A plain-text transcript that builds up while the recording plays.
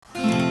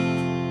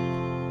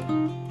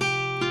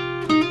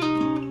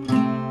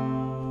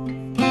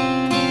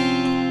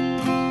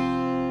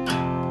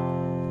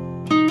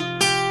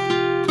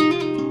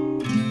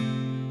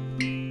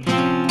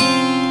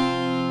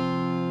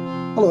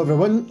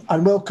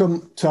and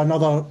welcome to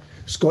another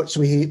Scots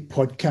We Hate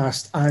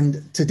podcast.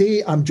 And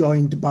today I'm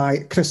joined by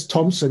Chris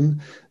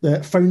Thompson,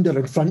 the founder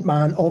and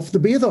frontman of The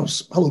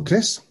Bathers. Hello,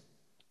 Chris.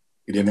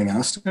 Good evening,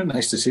 Alistair.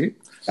 Nice to see you.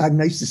 And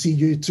nice to see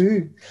you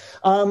too.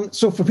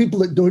 So for people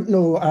that don't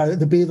know,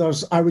 The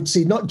Bathers, I would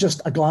say not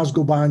just a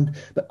Glasgow band,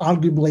 but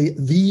arguably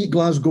the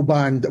Glasgow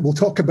band. We'll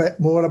talk a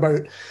bit more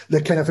about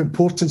the kind of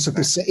importance of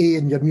the city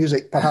and your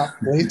music perhaps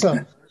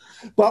later.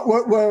 But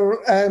we're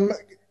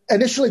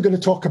initially going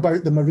to talk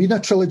about the Marina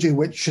trilogy,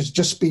 which has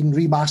just been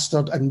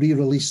remastered and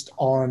re-released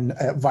on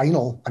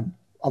vinyl and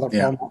other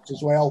formats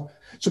as well.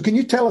 So can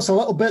you tell us a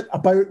little bit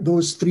about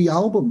those three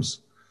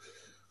albums?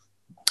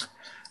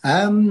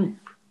 Obviously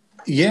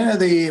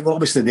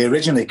they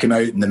originally came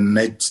out in the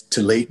mid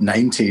to late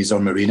 90s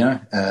on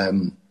Marina,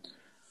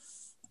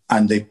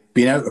 and they've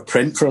been out of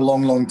print for a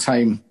long, long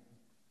time.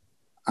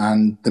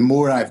 And the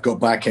more I've got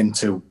back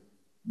into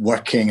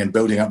working and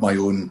building up my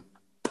own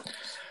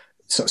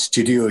sort of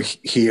studio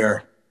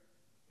here,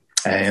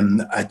 and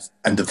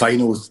the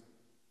vinyl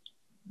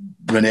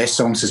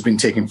renaissance has been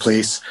taking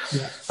place.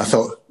 Yeah. I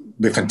thought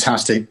it'd be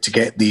fantastic to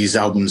get these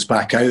albums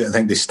back out. I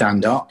think they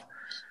stand up.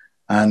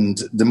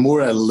 And the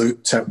more I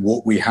looked at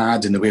what we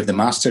had in the way of the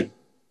master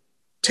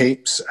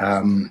tapes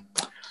and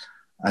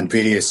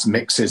various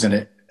mixes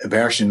and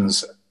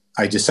versions,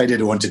 I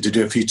decided I wanted to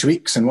do a few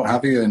tweaks and what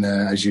have you, and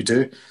as you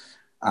do.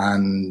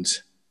 And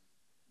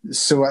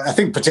so I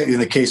think particularly in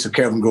the case of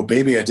Kelvin Grove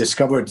Baby, I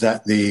discovered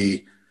that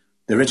the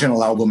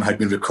original album had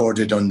been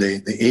recorded on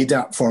the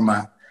ADAT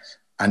format,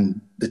 and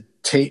the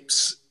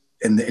tapes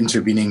in the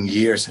intervening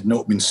years had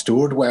not been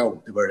stored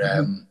well. They were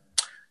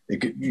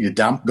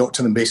damp got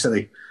to them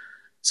basically.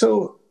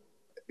 So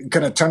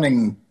kind of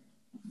turning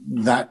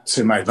that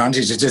to my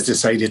advantage, I just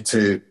decided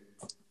to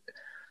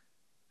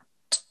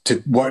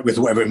work with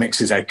whatever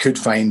mixes I could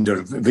find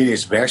or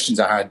various versions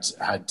I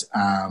had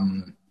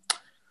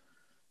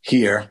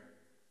here.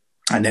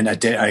 And then I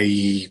did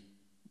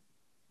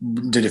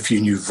a few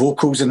new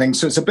vocals and things.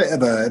 So it's a bit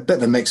of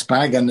a mixed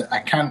bag, and I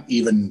can't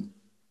even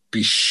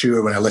be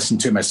sure when I listen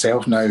to it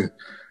myself now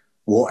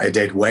what I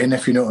did when,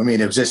 if you know what I mean.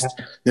 It was just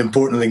the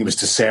important thing was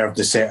to serve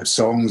the set of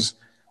songs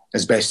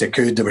as best I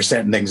could. There were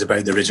certain things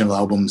about the original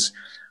albums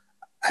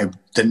I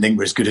didn't think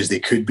were as good as they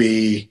could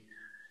be.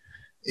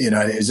 You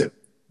know, is it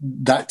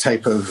that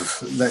type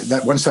of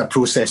that once that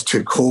process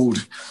took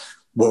hold,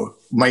 what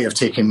might have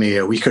taken me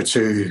a week or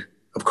two,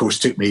 of course,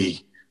 took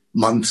me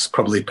months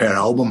probably per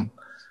album.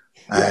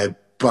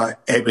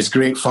 But it was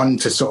great fun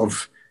to sort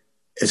of,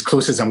 as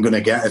close as I'm going to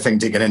get, I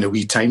think, to get in a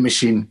wee time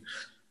machine,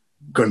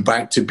 going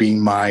back to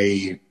being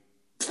my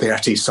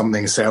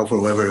 30-something self or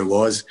whatever it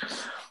was,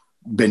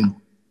 been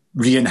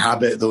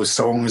re-inhabit those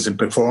songs and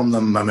perform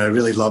them. I mean, I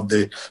really loved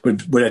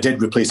where I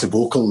did replace a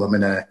vocal. I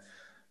mean, an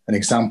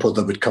example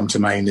that would come to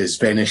mind is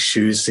Venice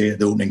Shoes, say, at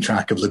the opening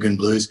track of Lagoon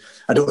Blues.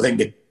 I don't think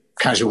the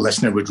casual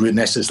listener would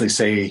necessarily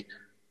say,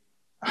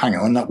 hang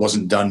on, that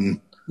wasn't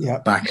done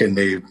back in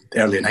the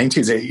early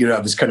 90s. I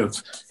was kind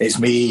of, it's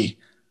me,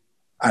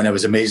 and I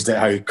was amazed at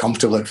how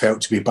comfortable it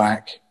felt to be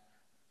back.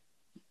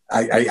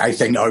 I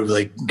think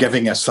arguably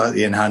giving a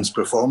slightly enhanced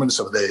performance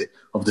of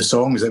the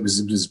songs. It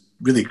was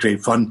really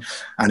great fun,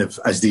 and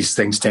as these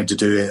things tend to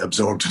do, it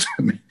absorbed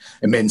an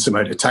immense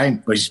amount of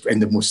time, which in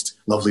the most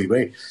lovely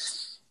way.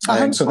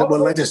 So that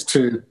led us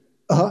to.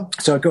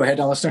 So go ahead,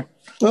 Alistair.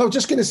 Well, I was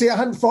just going to say I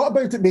hadn't thought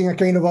about it being a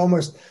kind of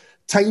almost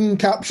time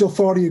capsule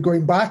for you,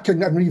 going back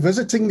and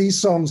revisiting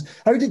these songs.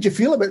 How did you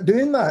feel about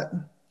doing that?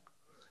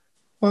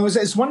 Well,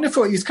 it's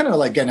wonderful. It's kind of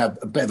like getting a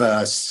bit of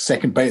a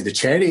second bite of the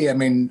cherry. I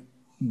mean,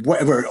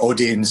 whatever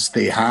audience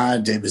they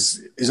had, it's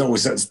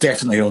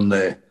definitely on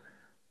the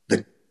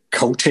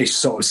cultish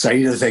sort of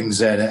side of things.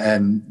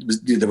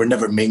 They were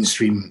never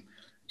mainstream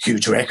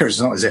huge records.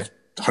 It's not as if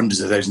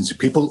hundreds of thousands of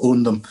people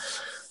owned them.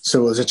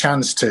 So it was a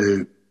chance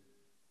to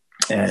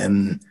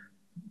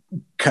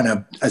kind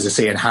of, as I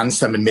say, enhance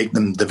them and make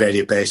them the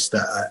very best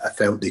that I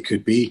felt they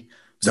could be.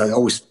 Because I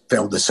always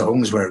felt the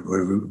songs were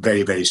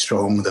very, very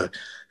strong.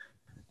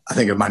 I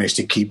think I managed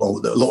to keep a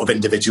lot of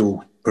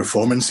individual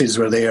performances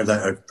were there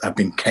that have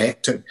been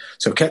kept.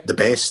 So I kept the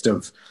best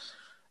of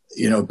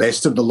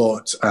the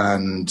lot,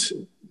 and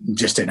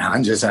just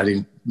enhanced, just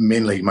adding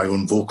mainly my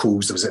own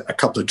vocals. There was a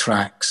couple of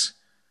tracks.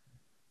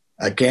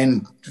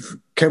 Again,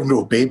 Kelvin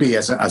Grove Baby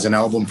as an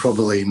album,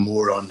 probably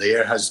more on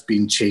there, has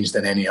been changed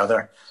than any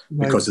other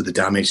because of the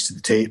damage to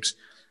the tapes.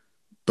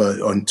 But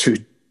on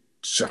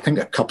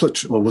a couple of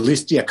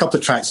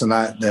tracks on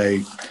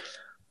that,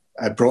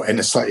 I brought in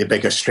a slightly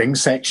bigger string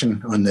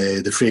section on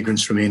the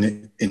Fragrance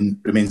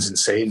Remains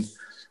Insane.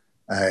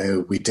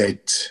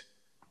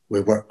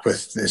 We worked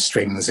with the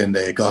strings in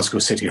the Glasgow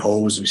City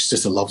Halls, which is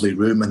just a lovely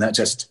room, and that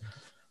just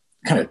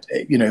kind of,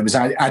 it was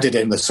added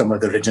in with some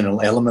of the original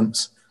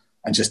elements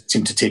and just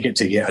seemed to take it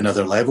to yet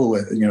another level.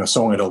 A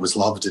song I'd always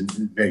loved and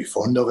very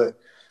fond of it.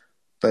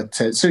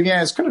 But it's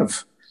kind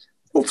of,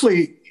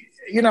 hopefully,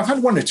 I've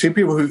had one or two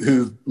people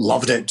who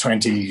loved it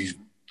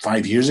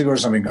 25 years ago or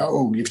something.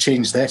 Oh, you've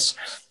changed this.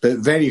 But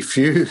very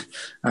few,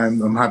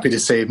 I'm happy to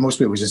say, most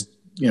people just,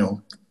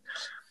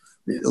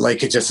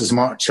 like it just as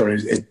much, or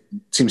it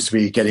seems to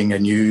be getting a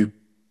new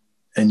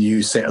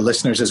set of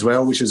listeners as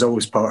well, which is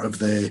always part of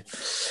the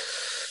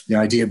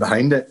idea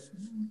behind it.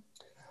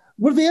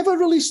 Were they ever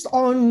released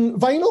on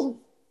vinyl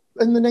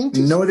in the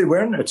 90s? No, they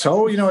weren't at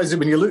all.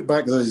 When you look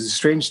back, those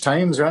strange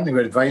times, aren't they,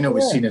 where vinyl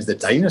was seen as the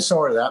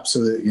dinosaur, the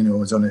absolute,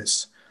 was on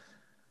its...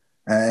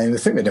 I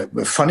think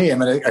that funny. I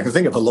mean, I can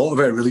think of a lot of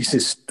our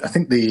releases. I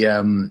think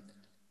the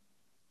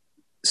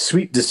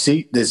Sweet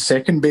Deceit, the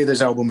second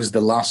Bathers album, was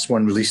the last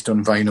one released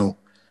on vinyl.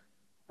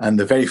 And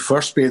the very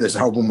first Bathers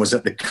album was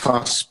at the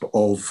cusp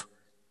of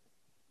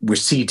where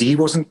CD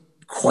wasn't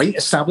quite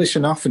established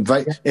enough. And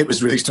it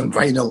was released on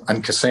vinyl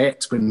and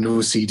cassette with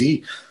no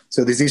CD.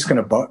 So there's these kind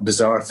of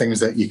bizarre things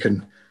that you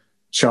can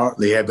chart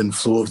the ebb and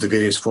flow of the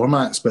various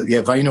formats. But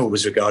yeah, vinyl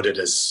was regarded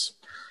as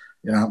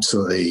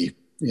absolutely...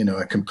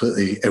 a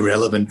completely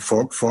irrelevant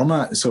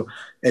format. So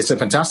it's a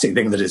fantastic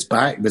thing that it's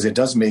back, because it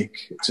does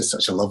make just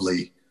such a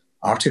lovely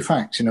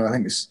artifact. I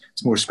think it's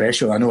more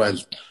special. I know I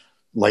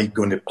like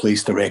going to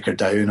place the record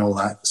down, all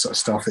that sort of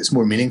stuff. It's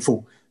more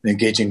meaningful than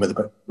engaging with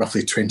about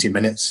roughly 20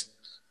 minutes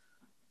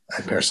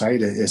per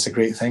side. It's a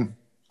great thing.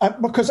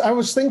 Because I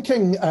was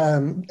thinking,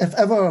 if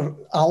ever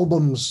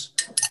albums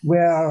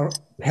were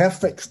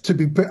perfect to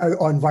be put out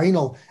on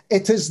vinyl,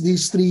 it is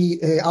these three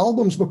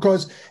albums,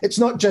 because it's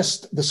not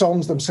just the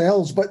songs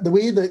themselves, but the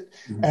way that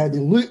they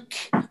look,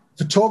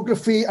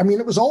 photography. I mean,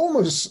 it was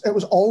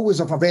always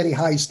of a very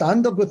high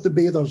standard with the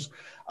Bathers.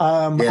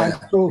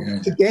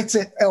 To get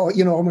it,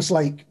 almost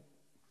like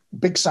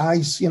big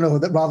size,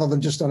 that rather than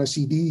just on a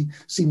CD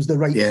seems the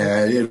right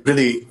thing.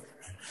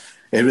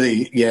 It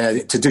really,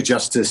 to do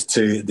justice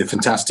to the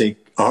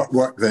fantastic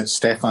artwork that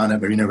Stefan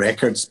at Marina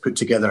Records put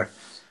together,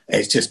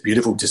 it's just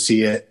beautiful to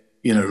see it,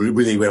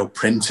 really well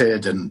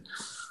printed, and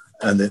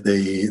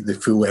the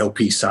full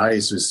LP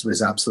size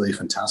was absolutely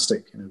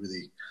fantastic,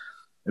 really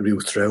a real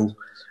thrill.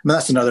 I mean,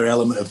 that's another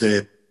element of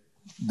the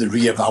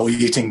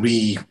re-evaluating,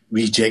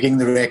 rejigging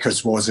the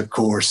records was, of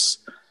course,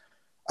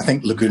 I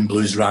think Lagoon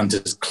Blues ran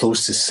to as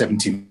close to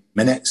 70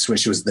 minutes,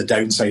 which was the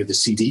downside of the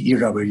CD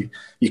era, where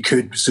you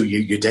could, so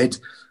you did.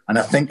 And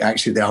I think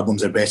actually the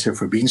albums are better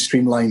for being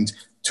streamlined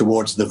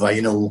towards the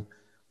vinyl.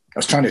 I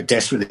was trying to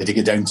desperately to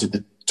get down to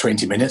the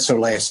 20 minutes or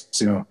less,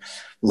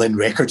 Lynn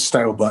Records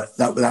style, but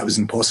that was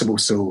impossible.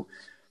 So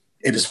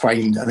it was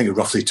fine. I think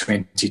roughly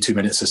 22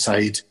 minutes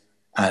aside,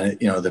 and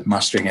the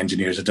mastering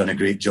engineers have done a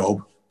great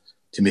job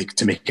to make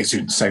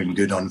it sound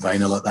good on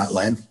vinyl at that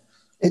length.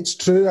 It's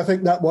true. I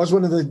think that was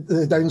one of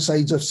the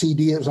downsides of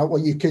CD. It was like,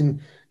 well, you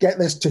can get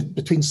this to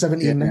between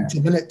 70 and 90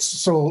 minutes,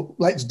 so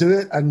let's do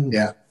it. And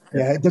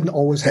it didn't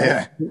always help.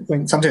 Yeah.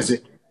 Sometimes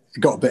it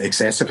got a bit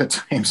excessive at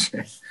times.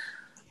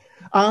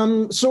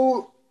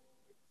 So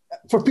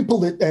for people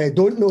that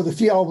don't know, the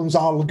three albums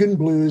are Lagoon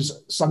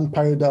Blues,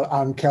 Sunpowder,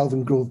 and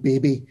Kelvingrove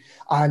Baby.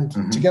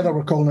 And together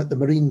we're calling it the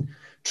Marine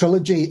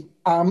Trilogy.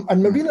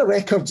 And Marina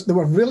Records, they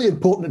were really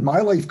important in my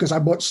life because I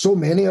bought so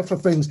many of the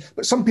things,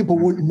 but some people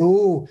won't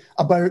know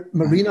about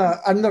Marina,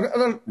 and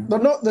they're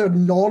not their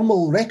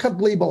normal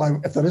record label,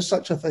 if there is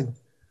such a thing.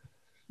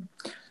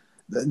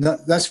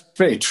 That's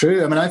very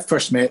true. I mean, I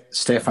first met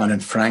Stefan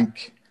and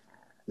Frank.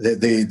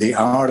 They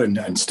are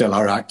and still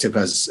are active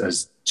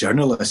as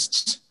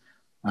journalists,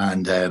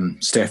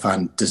 and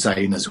Stefan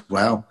design as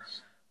well.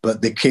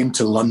 But they came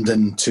to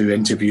London to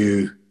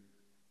interview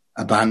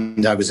a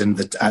band I was in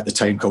at the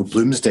time called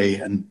Bloomsday,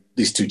 and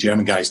these two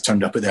German guys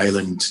turned up at the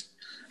Island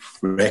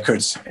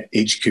Records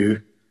HQ,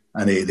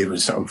 and they were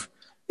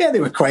they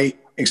were quite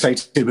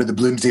excited with the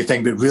Bloomsday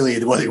thing, but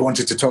really what they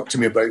wanted to talk to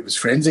me about was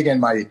Friends Again,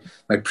 my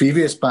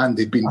previous band.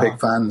 They'd been big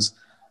fans,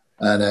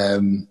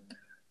 and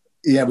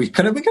we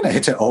kind of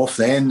hit it off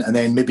then, and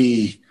then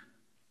maybe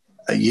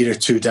a year or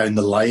two down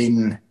the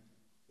line,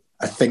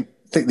 I think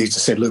they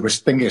just said, "Look, we're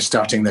thinking of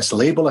starting this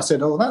label." I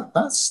said, "Oh,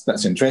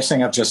 that's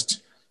interesting.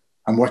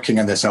 I'm working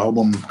on this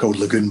album called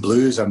Lagoon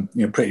Blues. I'm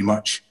pretty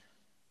much,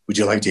 would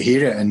you like to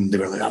hear it?" And they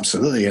were like,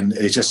 "Absolutely." And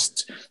it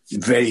just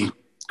very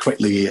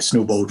quickly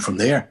snowballed from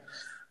there.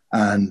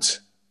 And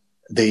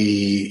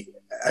they,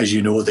 as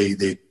you know,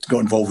 they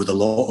got involved with a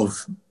lot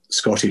of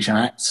Scottish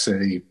acts,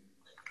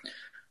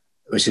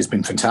 which has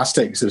been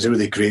fantastic. So there's a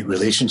really great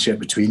relationship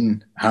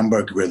between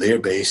Hamburg, where they're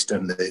based,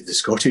 and the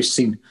Scottish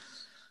scene.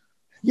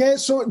 Yeah,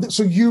 so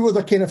you were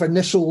the kind of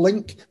initial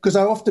link, because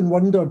I often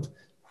wondered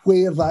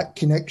where that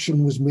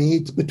connection was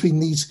made between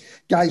these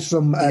guys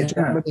from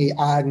Germany,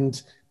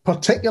 and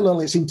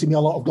particularly it seemed to me a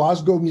lot of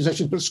Glasgow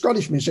musicians, but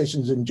Scottish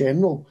musicians in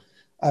general.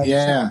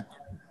 I'm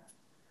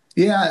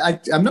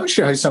not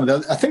sure how some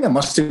of I think it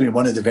must have been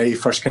one of the very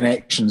first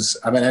connections.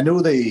 I mean, I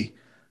know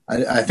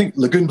I think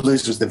Lagoon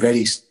Blues was the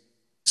very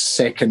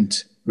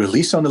second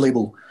release on the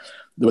label.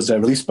 There was a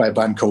release by a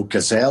band called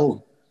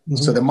Gazelle. Mm-hmm.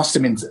 So there must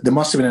have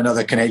been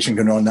another connection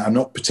going on that I'm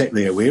not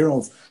particularly aware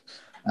of.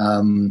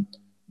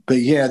 But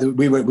yeah,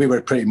 we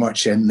were pretty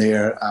much in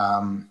there.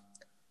 And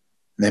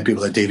then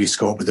people like Davy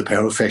Scott with the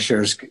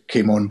Pearlfishers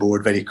came on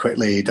board very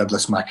quickly.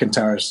 Douglas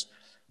McIntyre's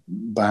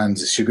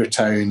bands,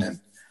 Sugartown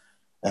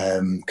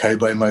and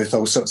Cowboy Mouth,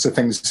 all sorts of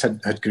things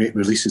had great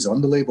releases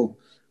on the label.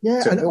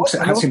 Yeah, So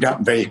it had seemed to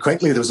happen very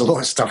quickly. There was a lot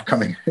of stuff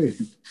coming out.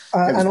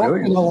 And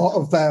often a lot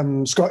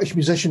of Scottish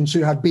musicians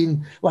who had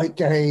been,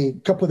 like a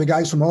couple of the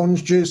guys from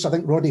Orange Juice, I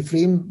think Roddy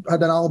Frame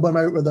had an album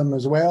out with them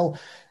as well.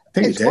 I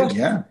think they did,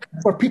 yeah.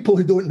 For people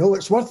who don't know,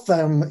 it's worth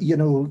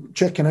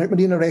checking out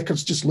Marina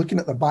Records, just looking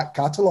at their back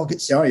catalogue.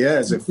 It's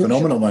a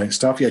phenomenal amount of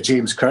stuff. Yeah,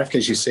 James Kirk,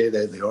 as you say,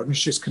 the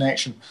Orange Juice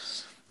connection.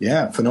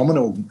 Yeah,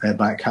 phenomenal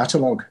back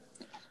catalogue.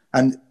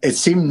 And it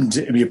seemed,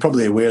 you're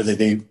probably aware that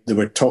they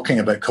were talking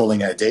about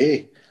calling it a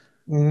day.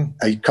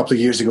 A couple of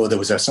years ago, there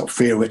was a sort of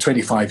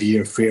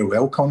 25-year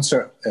farewell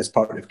concert as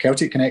part of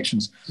Celtic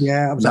Connections.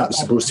 Yeah, that was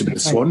supposed to be the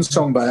swan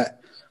song,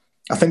 but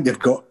I think they've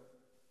got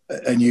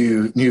a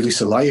new lease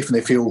of life, and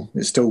they feel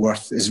it's still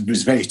worth. It's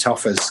very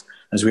tough,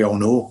 as we all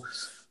know,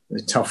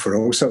 tough for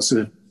all sorts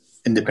of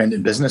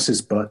independent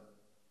businesses. But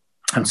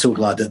I'm so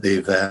glad that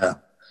they've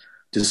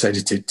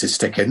decided to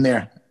stick in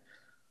there.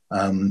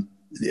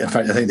 In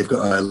fact, I think they've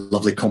got a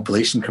lovely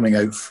compilation coming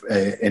out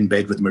in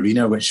bed with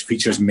Marina, which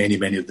features many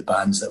of the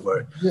bands that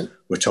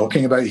we're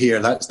talking about here.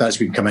 That's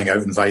been coming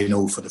out in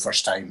vinyl for the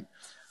first time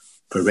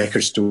for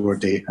Record Store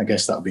Day. I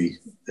guess that'll be,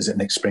 is it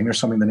next spring or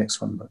something, the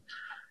next one? But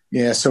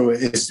yeah, so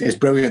it's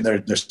brilliant.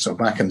 They're sort of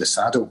back in the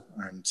saddle,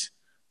 and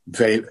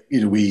very,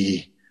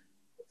 the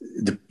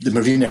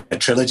Marina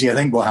trilogy. I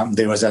think what happened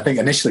there was, I think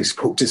initially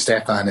spoke to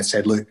Stefan and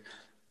said, "Look,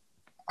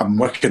 I'm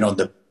working on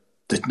the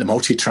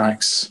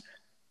multi-tracks.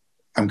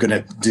 I'm going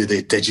to do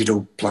the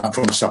digital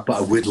platform stuff, but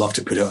I would love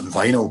to put it on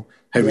vinyl.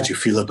 How would you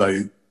feel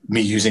about me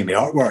using the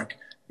artwork?"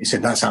 He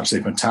said, "That's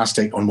absolutely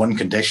fantastic, on one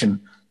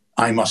condition.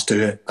 I must do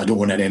it. I don't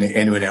want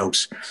anyone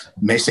else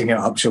messing it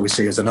up," shall we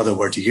say, is another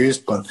word to use.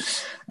 But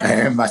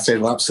I said,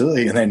 "Well,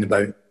 absolutely." And then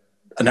about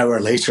an hour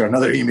later,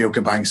 another email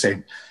came back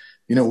saying,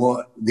 "You know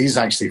what? These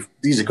are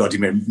got to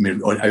be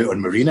out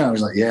on Marina." I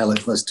was like, "Yeah,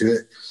 let's do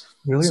it."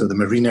 Brilliant. So the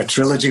Marina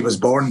trilogy was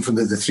born from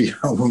the three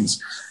albums.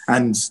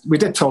 And we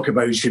did talk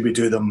about, should we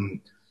do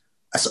them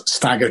a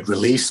staggered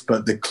release,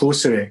 but the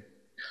closer it,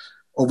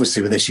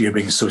 obviously with this year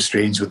being so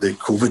strange with the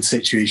COVID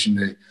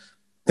situation,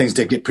 things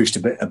did get pushed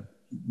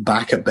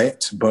back a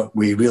bit, but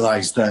we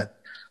realised that,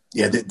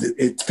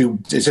 it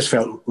just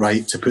felt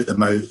right to put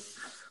them out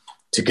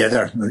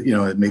together,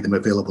 and make them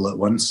available at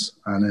once.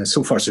 And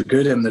so far so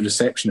good, and the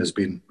reception has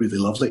been really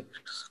lovely.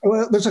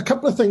 Well, there's a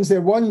couple of things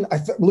there. One,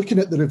 looking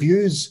at the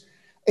reviews,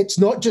 it's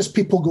not just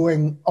people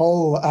going,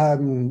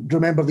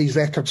 remember these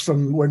records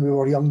from when we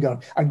were younger,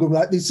 and going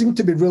like, they seem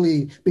to be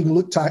really being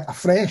looked at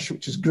afresh,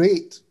 which is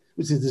great.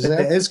 It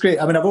is great.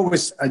 I mean, I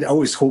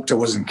always hoped I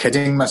wasn't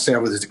kidding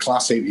myself. There's a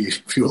classic, you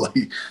feel like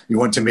you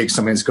want to make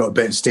something that's got a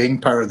bit of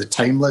staying power, the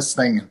timeless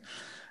thing.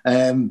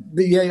 But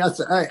yeah,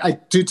 I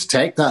do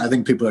detect that. I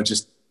think people are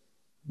just,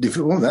 they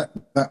feel,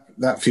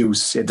 that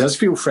feels, it does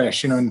feel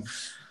fresh, and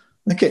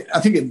I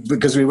think it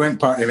because we weren't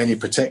part of any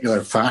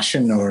particular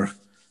fashion, or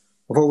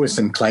I've always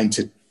inclined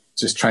to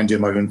just try and do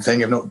my own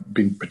thing. I've not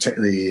been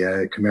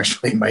particularly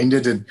commercially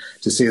minded, and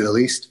to say the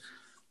least.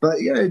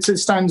 But yeah, it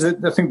stands. I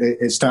think that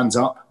it stands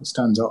up. It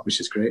stands up,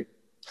 which is great.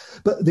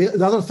 But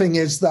the other thing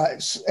is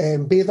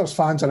that Bathers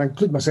fans, and I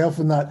include myself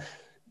in that,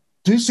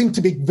 do seem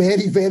to be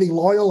very, very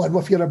loyal. And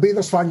if you're a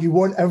Bathers fan, you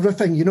want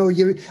everything.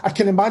 I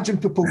can imagine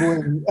people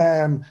going,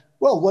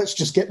 well, let's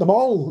just get them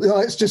all.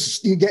 Let's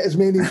just get as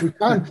many as we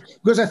can.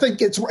 Because I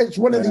think it's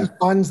one of these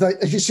bands that,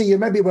 as you say, you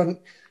maybe weren't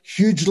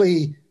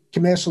hugely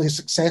commercially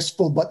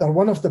successful, but they're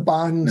one of the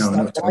bands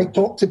that I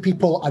talk to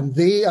people and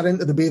they are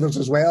into the Bathers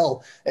as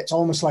well. It's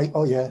almost like,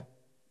 oh yeah,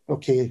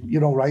 okay,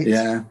 you're all right.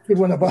 Yeah. You're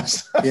one of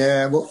us.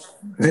 Yeah, well,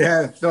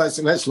 yeah, no,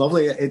 that's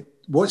lovely.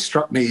 What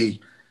struck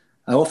me,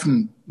 I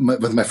often,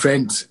 with my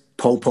friend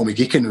Paul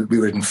McGeechan, we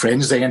were in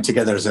Friends Day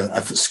together as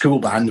a school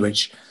band,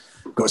 which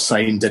got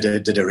signed,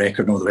 did a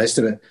record and all the rest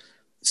of it.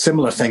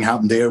 Similar thing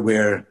happened there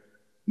where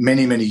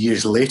many, many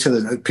years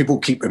later, people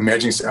keep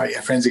emerging, say, oh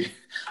yeah, Friends Day,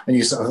 and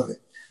you sort of,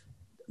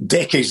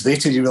 decades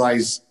later, you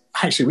realise,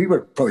 actually, we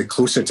were probably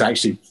closer to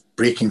actually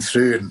breaking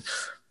through and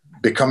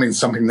becoming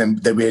something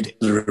that we had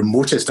the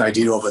remotest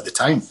idea of at the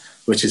time,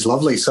 which is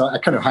lovely. So I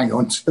kind of hang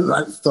on to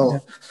that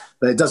thought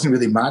that it doesn't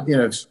really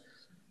matter, if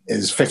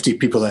it's 50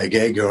 people at a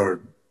gig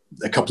or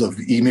a couple of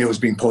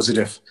emails being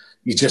positive,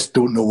 you just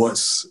don't know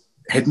what's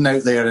hidden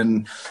out there.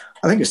 And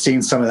I think you're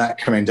seeing some of that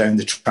coming down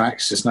the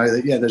tracks just now.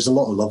 That there's a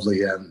lot of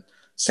lovely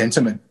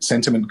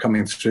sentiment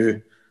coming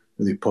through,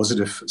 really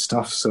positive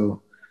stuff.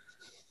 So.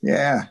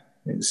 Yeah,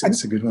 it's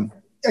a good one.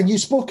 And you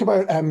spoke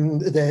about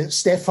the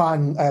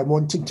Stefan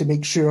wanting to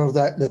make sure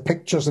that the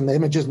pictures and the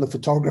images and the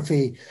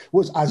photography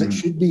was as it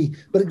should be.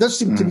 But it does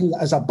seem to me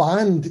that as a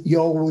band, you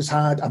always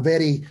had a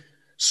very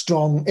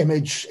strong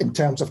image in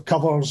terms of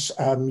covers,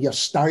 your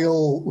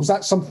style. Was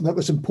that something that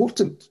was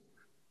important?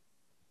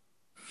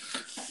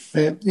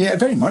 Yeah,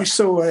 very much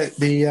so. I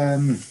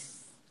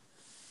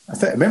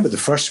remember the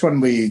first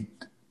one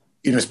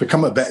it's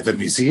become a bit of a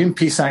museum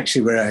piece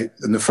actually, where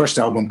in the first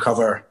album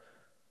cover,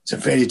 it's a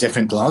very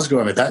different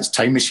Glasgow. I mean, that's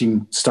Time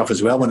Machine stuff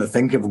as well. When I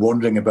think of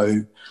wandering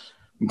about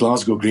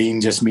Glasgow Green,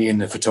 just me and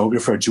the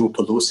photographer, Joe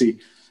Pelosi,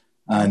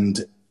 and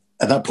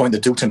at that point, the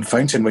Doulton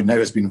Fountain would now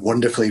has been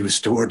wonderfully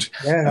restored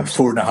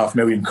 £4.5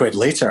 million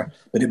later.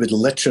 But it would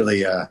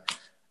literally, I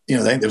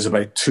think there was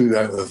about 2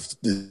 out of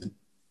the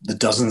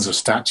dozens of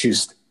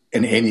statues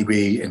in any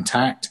way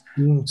intact.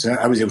 So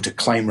I was able to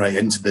climb right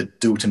into the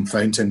Doulton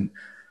Fountain,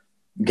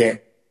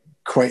 get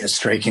quite a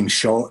striking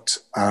shot.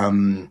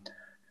 And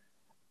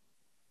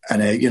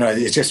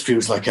it just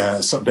feels like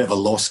a sort of bit of a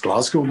lost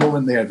Glasgow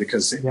moment there,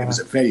 because it was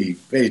a very,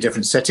 very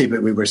different city,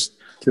 but they were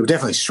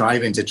definitely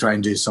striving to try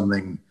and do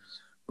something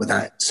with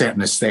that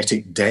certain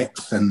aesthetic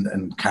depth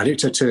and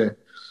character to it.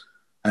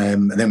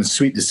 And then with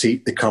Sweet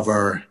Deceit, the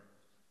cover,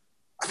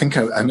 I think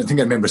I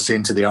remember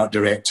saying to the art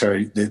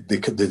director,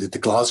 the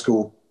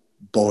Glasgow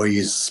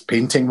boys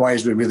painting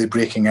wise were really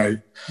breaking out.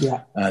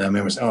 Yeah. And I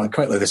remember saying, I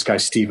quite like this guy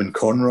Stephen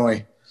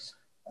Conroy.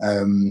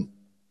 Maybe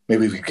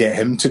we could get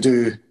him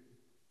to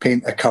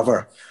paint a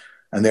cover.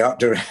 And the art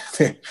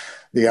director,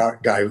 the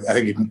art guy, I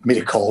think he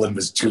made a call and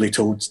was duly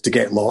told to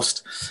get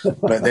lost.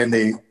 But then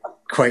they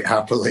quite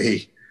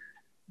happily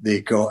they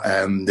got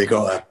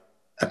a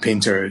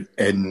painter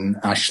in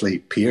Ashley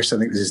Pearce, I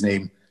think was his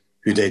name,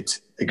 who did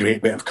a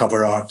great bit of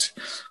cover art.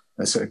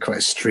 A sort of quite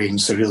a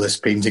strange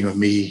surrealist painting of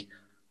me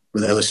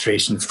with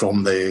illustrations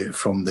from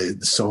the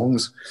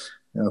songs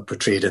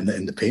portrayed in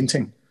the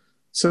painting.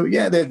 So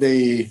yeah,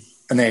 they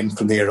and then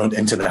from there on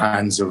into the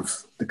hands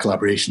of the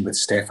collaboration with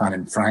Stefan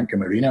and Frank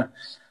and Marina.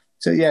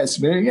 So yeah, it's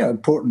very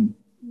important.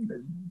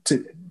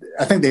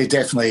 I think they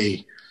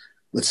definitely,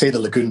 let's say the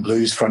Lagoon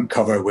Blues front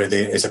cover, where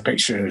there is a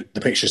picture,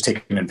 the picture's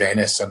taken in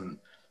Venice, and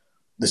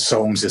the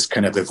songs is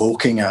kind of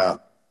evoking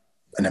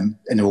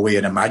in a way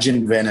an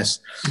imagined Venice,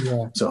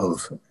 sort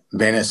of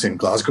Venice and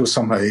Glasgow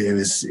somehow. It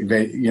was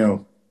very,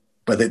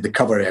 but the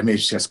cover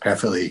image just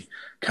perfectly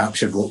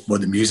captured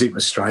what the music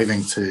was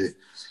striving to.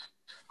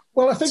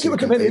 Well, I think it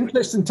was a very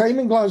interesting time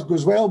in Glasgow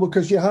as well,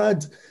 because you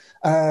had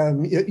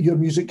your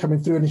music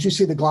coming through, and as you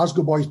see the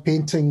Glasgow Boys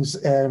paintings,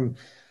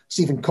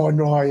 Stephen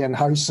Conroy and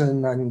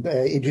Howson and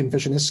Adrian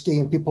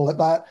Wyszynski and people like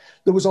that.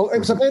 It was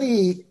a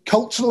very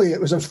culturally, it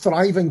was a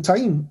thriving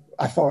time,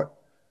 I thought.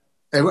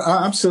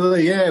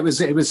 Absolutely, yeah. It was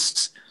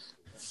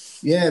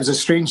a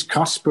strange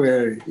cusp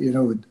where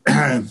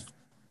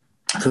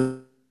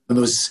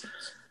those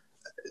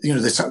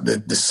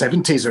the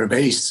 70s are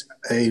based.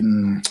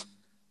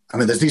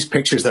 There's these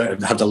pictures that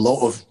have had a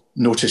lot of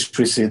notice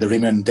recently. The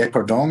Raymond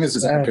Depardong,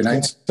 is that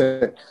pronounced?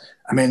 Yeah.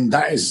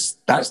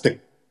 That's the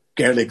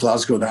early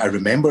Glasgow that I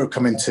remember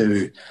coming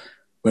to,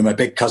 when my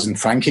big cousin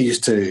Frankie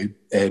used to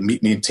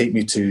meet me and take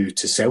me to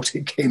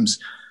Celtic games.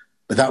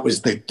 But that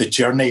was the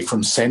journey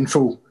from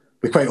Central.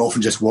 We quite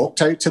often just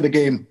walked out to the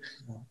game,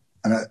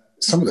 and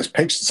some of those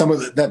pictures,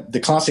 the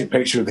classic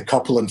picture of the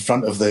couple in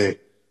front of it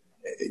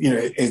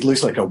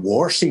looks like a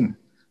war scene.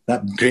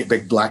 That great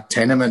big black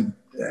tenement,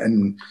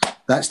 and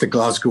that's the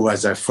Glasgow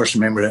as I first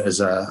remember it as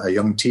a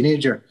young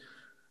teenager.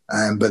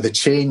 But the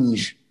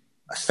change,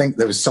 I think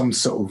there was some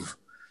sort of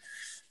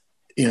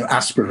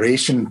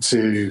aspiration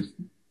to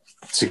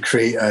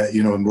create a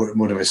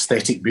more of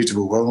aesthetic,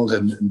 beautiful world,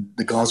 and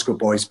the Glasgow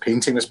Boys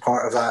painting was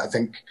part of that. I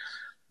think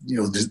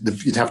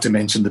you'd have to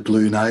mention the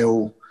Blue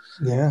Nile.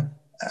 Yeah,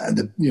 and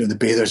the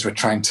Bathers were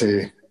trying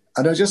to,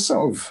 just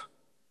sort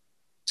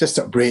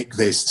of break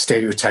the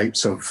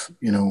stereotypes of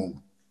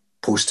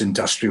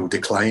post-industrial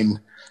decline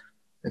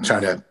and try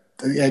to.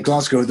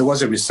 Glasgow, there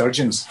was a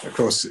resurgence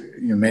across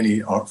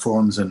many art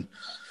forms, and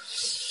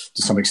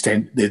to some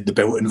extent the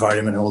built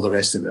environment and all the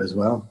rest of it as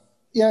well.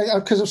 Yeah,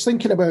 because I was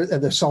thinking about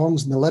the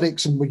songs and the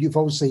lyrics, and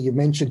you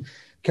mentioned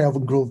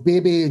Kelvin Grove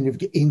Baby, and you've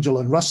got Angel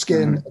and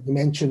Ruskin, and you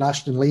mentioned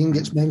Ashton Lane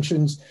gets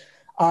mentions,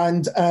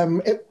 and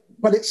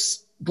but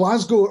it's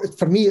Glasgow,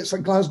 for me, it's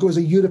like Glasgow is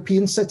a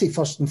European city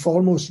first and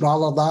foremost,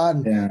 rather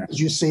than, as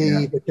you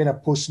say, the kind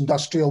of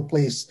post-industrial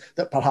place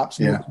that perhaps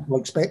most people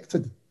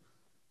expected.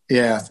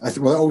 Yeah, it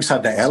always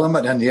had that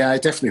element, and I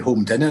definitely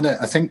homed in on it.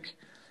 I think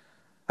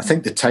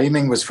the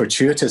timing was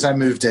fortuitous. I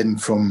moved in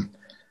from,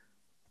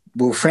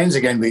 friends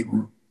again. We,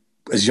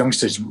 as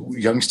youngsters,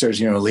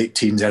 late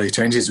teens, early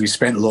 20s, we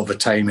spent a lot of the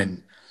time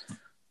in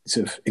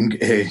sort of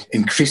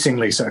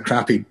increasingly sort of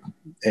crappy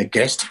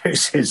guest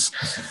houses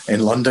in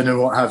London and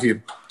what have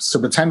you. So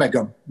by the time I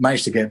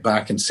managed to get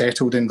back and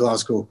settled in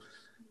Glasgow,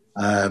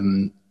 I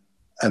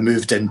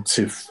moved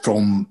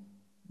from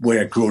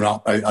where I'd grown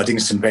up,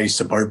 Uddingston, very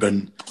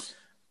suburban,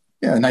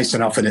 nice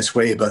enough in its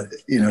way, but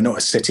not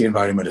a city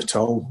environment at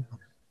all.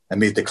 I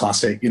made the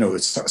classic,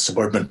 sort of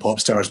suburban pop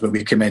stars, but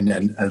we came in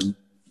and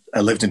I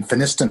lived in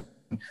Finnieston.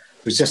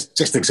 It was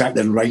just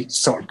exactly the right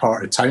sort of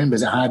part of town,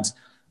 because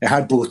it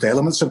had both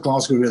elements of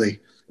Glasgow, really.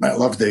 I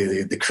loved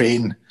the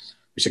crane,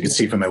 which I could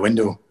see from my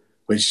window,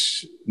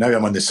 which now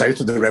I'm on the south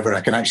of the river,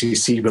 I can actually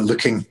see, but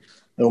looking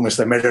almost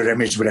a mirror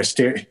image where I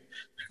stare.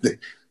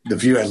 The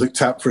view I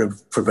looked at for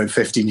about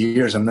 15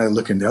 years, I'm now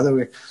looking the other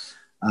way.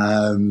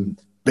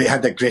 But it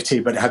had that gritty,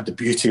 but it had the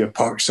beauty of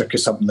Park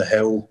Circus up on the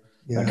hill,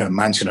 like a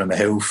mansion on the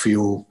hill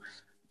feel,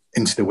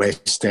 into the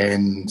West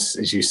End,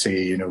 as you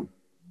say,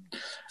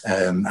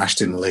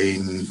 Ashton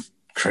Lane,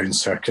 Crown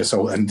Circus,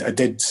 and I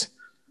did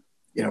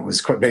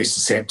was quite very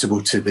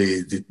susceptible to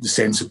the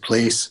sense of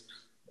place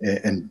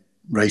in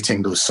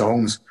writing those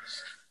songs,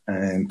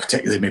 and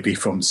particularly maybe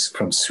from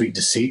Sweet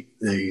Deceit.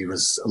 There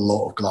was a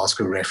lot of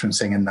Glasgow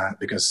referencing in that,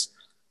 because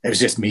it was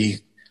just me,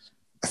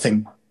 I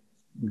think,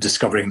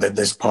 discovering that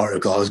this part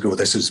of Glasgow,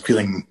 this was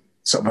feeling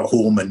sort of at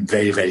home and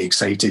very, very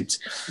excited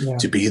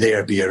to be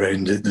there, be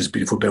around those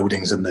beautiful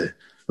buildings and the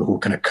whole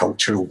kind of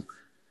cultural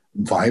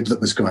vibe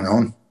that was going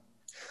on.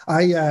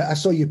 I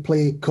saw you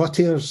play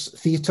Cottairs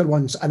Theatre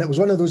once, and it was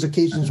one of those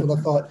occasions where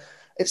I thought,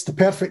 it's the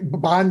perfect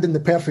band in the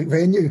perfect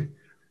venue.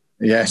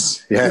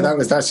 Yes,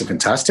 that's a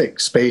fantastic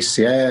space.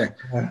 Yeah.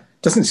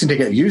 Doesn't seem to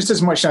get used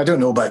as much. I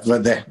don't know about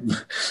where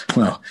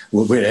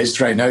it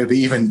is right now, but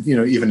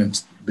even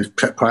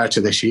prior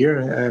to this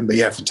year. But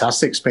yeah,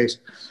 fantastic space.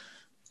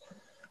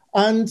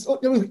 And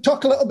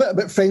talk a little bit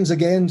about Friends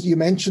Again. You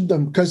mentioned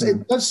them, because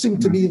it does seem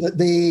to me that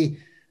they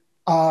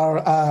are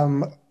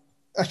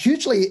a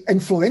hugely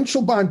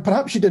influential band.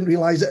 Perhaps you didn't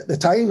realise it at the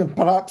time, and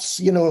perhaps,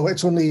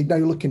 it's only now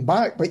looking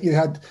back, but you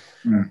had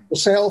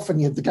yourself and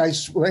you had the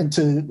guys who were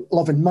into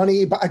Love and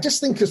Money. But I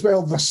just think as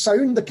well, the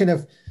sound, the kind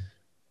of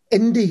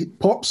indie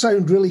pop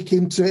sound, really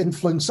came to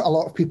influence a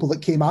lot of people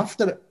that came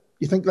after it.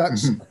 You think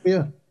that's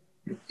fair?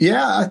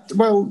 Yeah,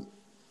 well,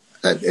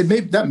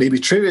 that may be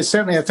true. It's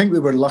certainly, I think we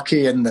were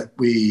lucky in that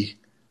we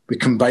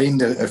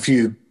combined a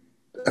few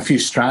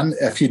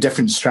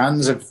different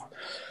strands of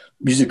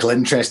musical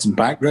interest and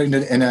background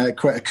in a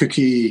quite a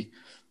kooky,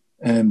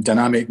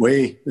 dynamic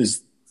way.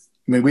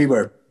 We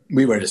were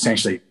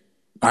essentially.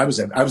 I was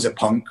a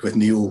punk with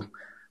Neil,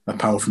 my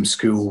pal from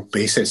school,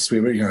 bassist. We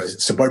were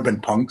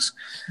suburban punks,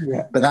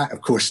 but that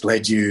of course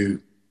led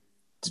you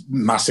to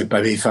massive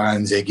Bowie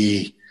fans,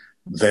 Iggy,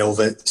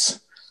 Velvets.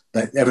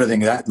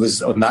 Everything that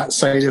was on that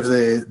side of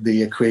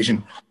the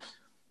equation.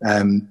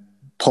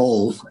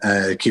 Paul,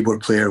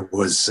 keyboard player,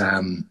 was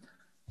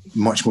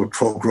much more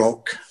prog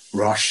rock,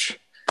 Rush,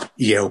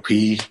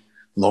 ELP,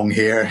 long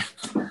hair,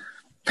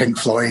 Pink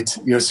Floyd.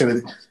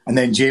 And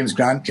then James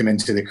Grant came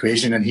into the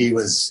equation, and he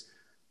was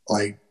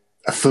like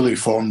a fully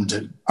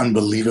formed,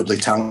 unbelievably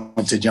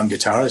talented young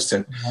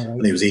guitarist.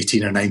 When he was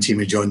 18 or 19,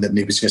 we joined them, and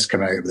he was just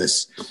coming out of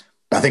this.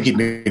 I think he'd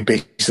been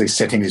basically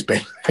sitting in his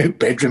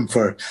bedroom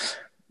for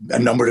a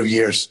number of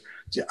years,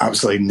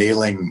 absolutely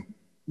nailing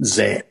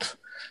Zepp,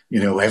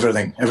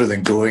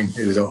 everything going.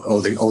 It was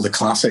all the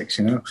classics,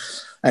 And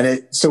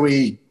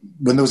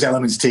when those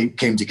elements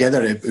came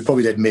together, it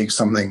probably did make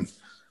something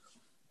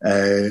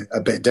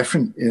a bit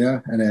different,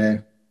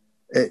 And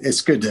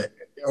it's good that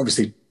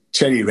obviously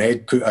Cherry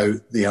Red put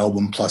out the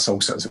album plus all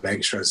sorts of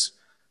extras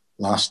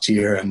last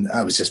year, and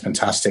that was just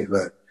fantastic.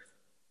 But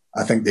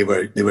I think they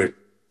were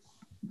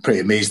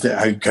pretty amazed at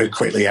how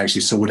quickly it actually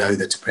sold out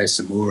to press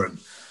some more, and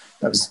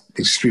that was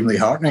extremely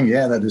heartening.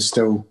 Yeah, that is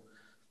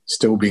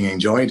still being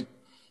enjoyed.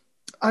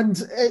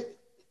 And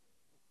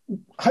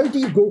how do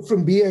you go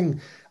from being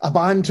a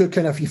band who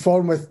kind of you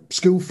form with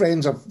school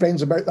friends or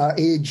friends about that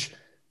age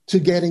to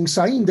getting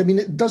signed? I mean,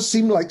 it does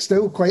seem like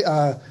still quite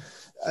a...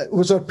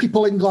 was there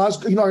people in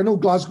Glasgow? I know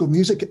Glasgow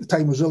music at the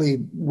time was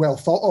really well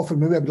thought of, and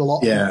maybe had a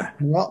lot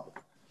of up.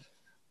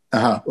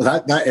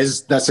 Well,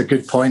 that's a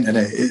good point, and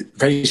it's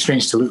very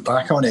strange to look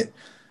back on it.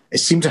 It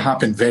seemed to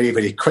happen very,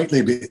 very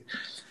quickly. But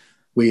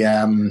we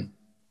had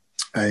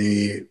I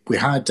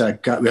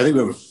think we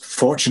were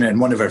fortunate, and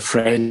one of our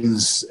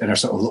friends in our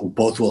sort of little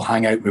Bothwell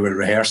hangout, we were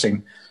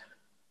rehearsing.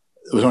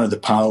 It was one of the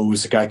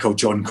pals, a guy called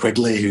John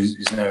Quigley,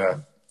 who's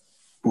now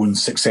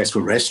owns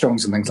successful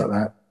restaurants and things like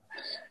that.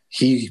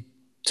 He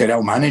said,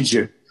 "I'll manage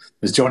you,"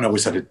 because John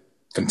always had a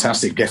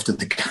fantastic gift of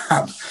the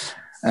gab.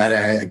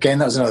 And again,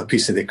 that was another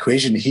piece of the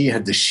equation. He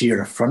had the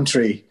sheer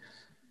effrontery,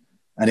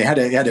 and he had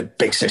a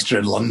big sister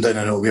in London,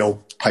 and we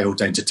all piled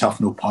down to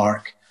Tufnell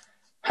Park,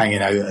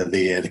 hanging out at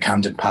the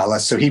Camden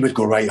Palace. So he would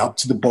go right up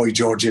to the Boy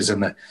Georges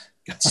and the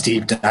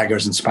Steve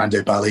Daggers and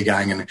Spandau Ballet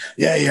Gang, and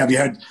have you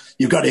heard?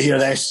 You've got to hear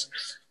this,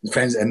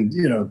 friends. And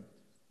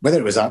whether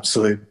it was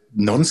absolute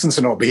nonsense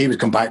or not, but he would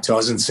come back to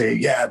us and say,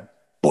 "Yeah,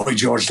 Boy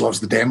George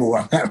loves the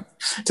demo."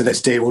 To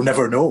this day, we'll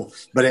never know,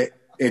 but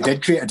it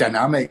did create a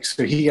dynamic.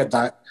 So he had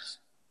that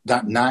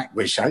knack,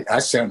 which I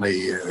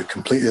certainly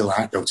completely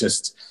lack, of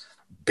just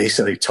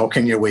basically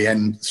talking your way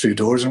in through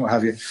doors and what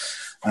have you.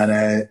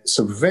 And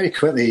so very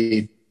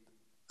quickly,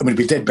 we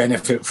did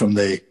benefit from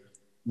the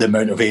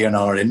amount of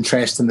A&R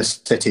interest in the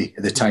city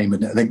at the time.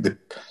 And I think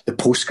the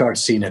postcard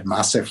scene had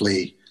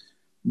massively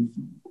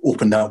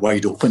opened that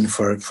wide open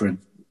for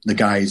the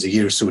guys a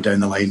year or so down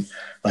the line,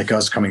 like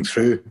us coming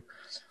through.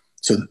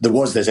 So there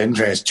was this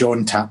interest.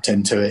 John tapped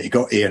into it. He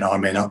got A&R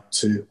men up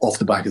off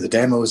the back of the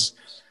demos,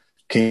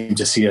 came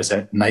to see us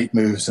at Night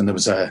Moves, and there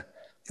was a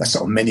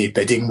sort of mini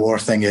bidding war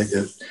thing. A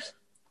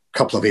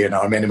couple of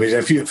A&R men, and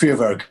a few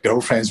of our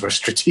girlfriends were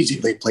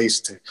strategically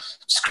placed to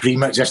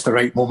scream at just the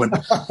right moment.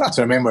 So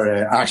I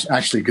remember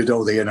Ashley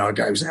Goodall, the A&R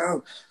guy, was,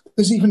 "Oh,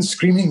 there's even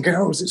screaming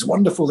girls. It's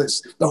wonderful.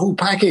 It's the whole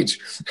package."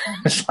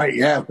 It's like,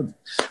 yeah,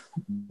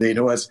 they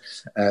know us.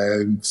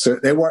 So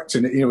they worked,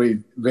 and we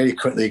very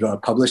quickly got a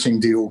publishing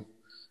deal,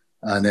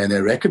 and then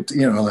a record.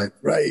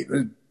 Right,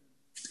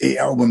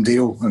 8-album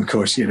deal. And of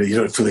course, you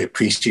don't fully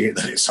appreciate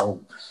that it's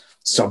all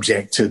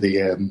subject to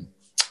the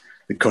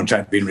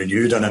contract being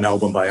renewed on an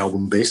album by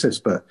album basis.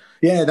 But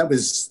yeah,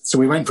 so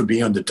we went from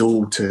being on the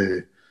dole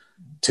to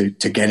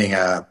getting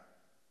it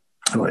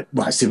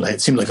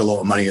seemed like a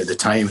lot of money at the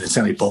time, and it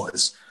certainly got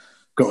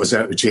us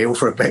out of jail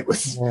for a bit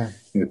with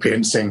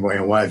parents saying,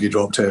 well, why have you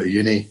dropped out of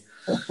uni?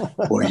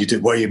 What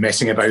are you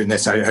messing about in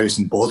this outhouse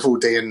in Bothwell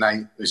day and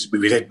night?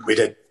 We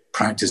did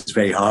practice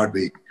very hard.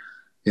 We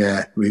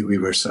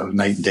were sort of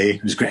night and day.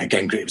 It was great.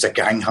 Again, great. It was a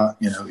gang hut.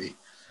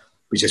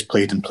 We just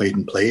played and played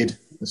and played.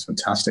 It was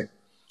fantastic.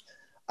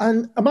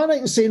 And am I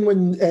right in saying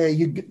when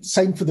you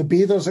signed for the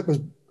Bathers, it was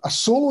a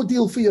solo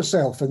deal for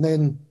yourself, and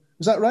then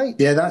is that right?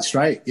 Yeah, that's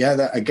right.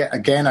 Yeah,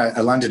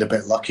 I landed a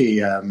bit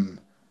lucky.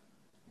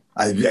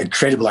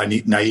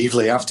 Incredibly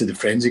naively after the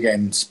Friends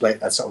Again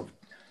split.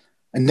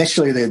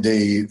 Initially,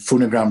 the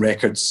Phonogram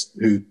Records,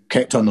 who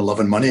kept on the Love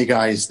and Money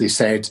guys, they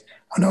said,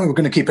 "Oh no, we're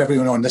going to keep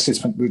everyone on. This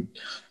is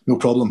no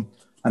problem."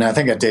 And I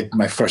think I did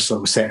my first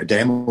little set of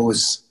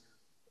demos,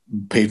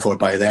 paid for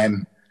by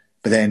them.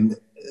 But then,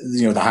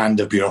 the hand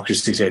of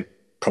bureaucracy said,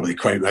 probably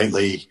quite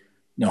rightly,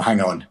 hang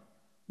on,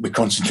 we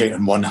concentrate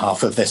on one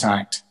half of this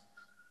act.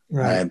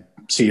 Right.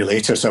 See you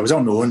later. So I was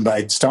on my own, but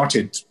I'd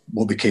started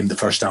what became the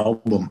first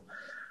album,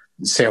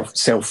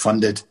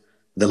 self-funded,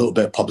 the little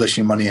bit of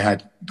publishing money I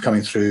had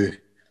coming through.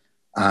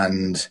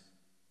 And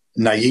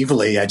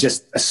naively, I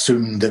just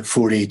assumed that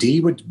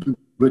 4AD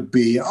would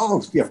be,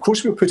 of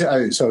course we'll put it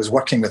out. So I was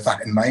working with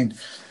that in mind,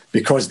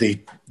 because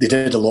they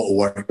did a lot of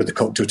work with the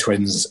Cocteau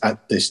Twins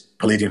at the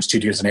Palladium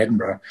Studios in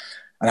Edinburgh.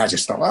 And I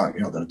just thought,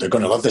 they're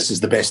going to love this.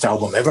 It's the best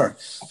album ever.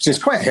 Which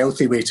is quite a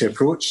healthy way to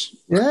approach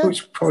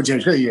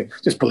projects. Really, you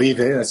just believe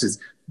it.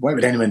 Why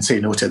would anyone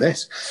say no to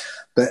this?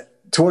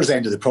 But towards the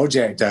end of the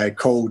project, I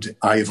called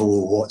Ivo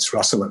Watts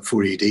Russell at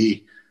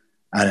 4AD,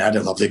 and I had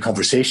a lovely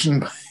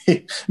conversation.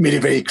 He made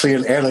it very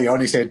clear early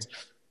on. He said,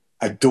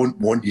 I don't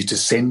want you to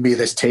send me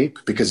this tape,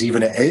 because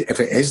even if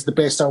it is the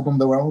best album in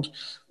the world,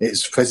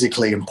 it's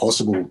physically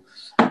impossible.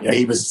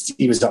 He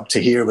was up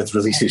to here with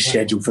releases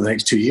scheduled for the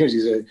next 2 years.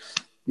 He said,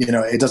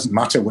 it doesn't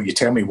matter what you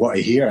tell me, what I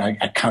hear,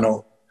 I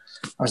cannot.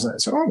 I was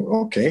like,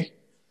 okay.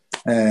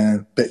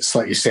 Bit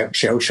slightly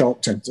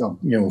shell-shocked, and,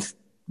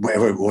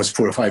 whatever it was,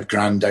 4 or 5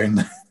 grand down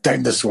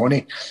the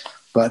Swanee.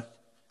 But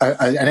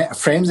a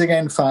Friends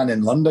Again fan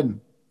in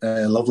London,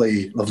 a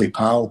lovely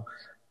pal,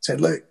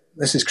 said, look,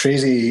 this is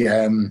crazy.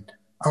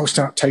 I'll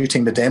start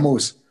touting the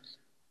demos.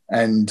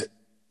 And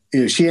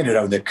she ended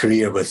up with a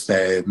career with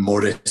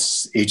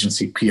Morris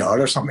Agency PR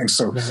or something.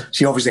 So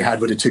she obviously had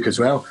what it took as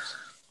well.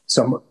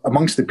 So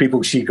amongst the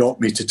people she got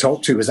me to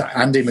talk to was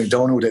Andy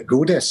McDonald at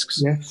Go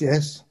Discs.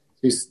 Yes.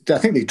 I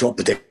think they dropped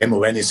the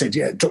demo in. They said,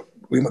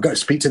 we've got to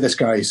speak to this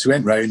guy. So we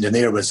went round, and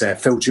there was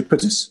Phil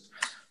Jupitus,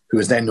 who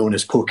was then known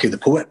as Pokey the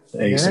Poet.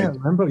 He said, I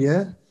remember,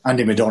 yeah.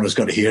 Andy McDonald's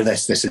got to hear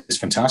this. This is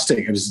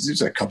fantastic. It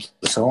was a couple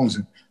of songs.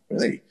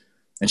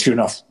 And sure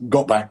enough,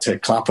 got back to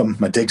Clapham,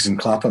 my digs in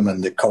Clapham,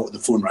 and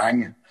the phone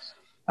rang.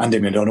 Andy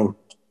McDonald,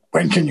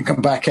 when can you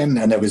come back in?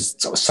 And I was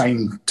sort of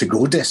signed to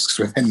Go Discs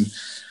within.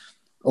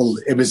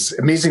 It was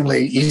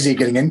amazingly easy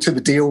getting into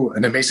the deal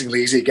and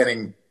amazingly easy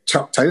getting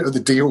chucked out of the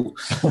deal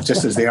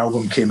just as the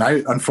album came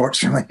out.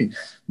 Unfortunately,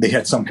 they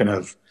had some kind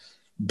of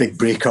big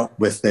breakup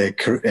with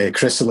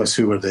Chrysalis,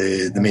 who were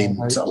the main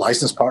sort of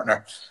license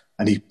partner,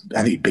 and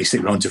he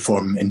basically went on to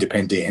form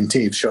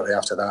Independiente shortly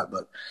after that.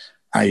 But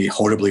I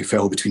horribly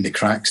fell between the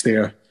cracks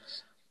there.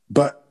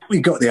 But we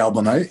got the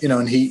album out,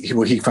 and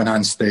he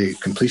financed the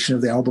completion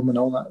of the album and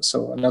all that.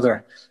 So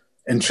another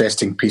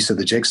interesting piece of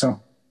the jigsaw.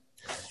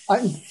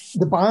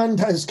 The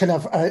band has kind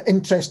of an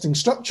interesting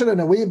structure in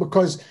a way,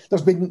 because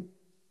there's been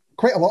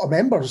quite a lot of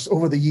members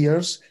over the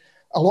years,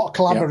 a lot of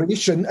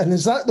collaboration. And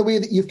is that the way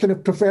that you've kind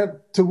of preferred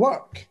to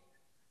work?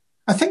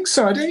 I think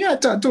so.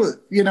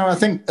 I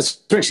think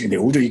especially the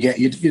older you get,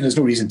 there's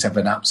no reason to have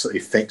an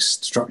absolutely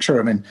fixed structure.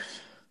 I mean,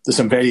 there's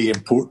some very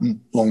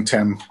important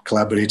long-term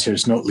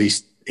collaborators, not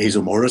least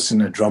Hazel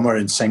Morrison, a drummer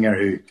and singer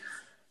who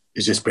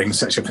just brings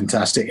such a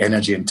fantastic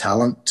energy and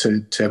talent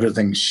to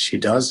everything she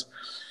does.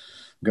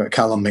 We've got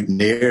Callum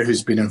McNair,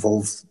 who's been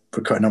involved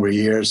for quite a number of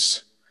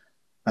years.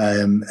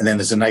 And then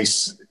there's a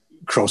nice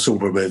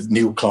crossover with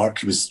Neil Clark,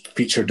 who was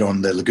featured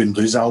on the Lagoon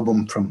Blues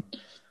album,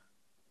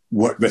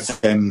 worked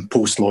with him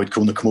post Lloyd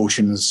Cole and the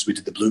Commotions. We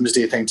did the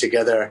Bloomsday thing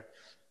together.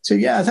 So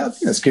yeah, I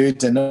think that's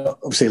good. And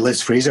obviously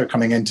Liz Fraser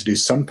coming in to do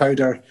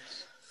Sunpowder.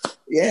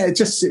 Yeah, it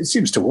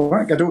seems to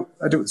work.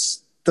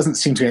 Doesn't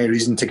seem to be any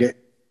reason to get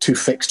too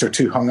fixed or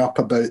too hung up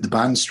about the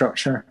band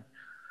structure.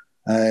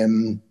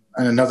 And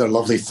another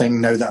lovely thing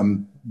now that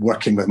I'm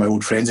working with my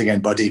old friends again,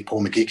 buddy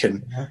Paul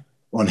McGeechan,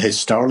 on his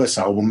Starless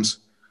albums.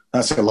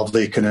 That's a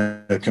lovely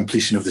kind of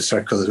completion of the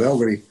circle as well,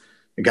 where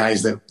the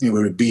guys that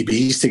were at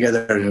BBs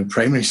together in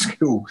primary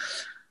school,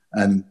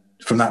 and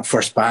from that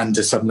first band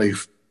to suddenly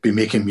be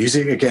making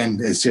music again,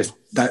 it's just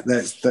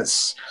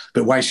that's.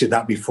 But why should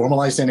that be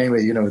formalised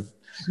anyway?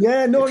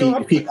 Yeah,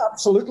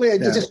 absolutely. Yeah.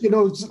 Just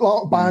there's a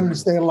lot of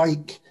bands. They're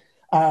like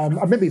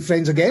Or maybe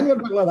Friends Again were a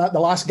bit like that, the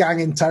last gang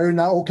in town,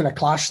 that whole kind of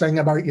Clash thing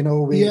about, you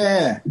know,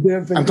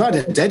 I'm glad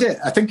it did it.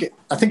 I think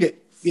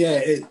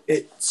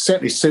it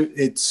certainly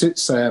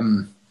suits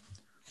the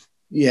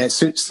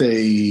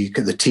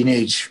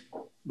teenage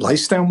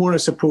lifestyle more, I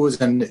suppose.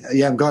 And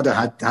yeah, I'm glad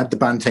I had the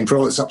band thing for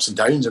all its ups and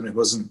downs. I mean, it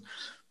wasn't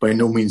by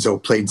no means all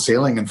plain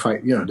sailing. In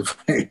fact, you know,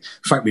 the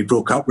fact we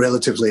broke up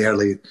relatively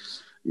early,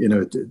 you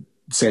know,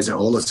 says it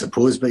all, I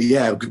suppose. But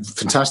yeah,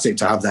 fantastic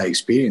to have that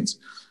experience.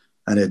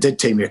 And it did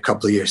take me a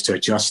couple of years to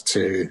adjust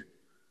to,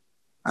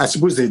 I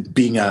suppose,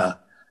 being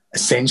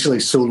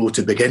essentially solo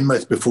to begin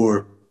with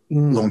before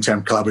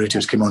long-term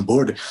collaborators came on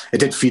board. It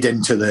did feed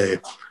into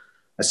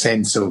a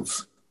sense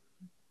of,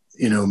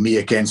 you know, me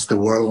against the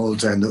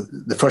world. And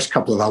the first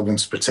couple of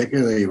albums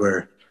particularly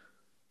were,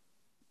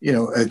 you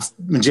know,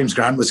 when James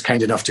Grant was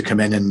kind enough to come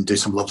in and do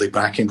some lovely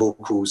backing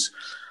vocals,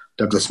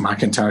 Douglas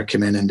McIntyre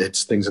came in and did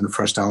things on the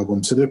first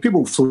album. So there were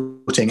people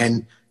floating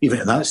in even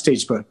at that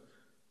stage, but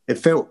it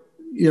felt,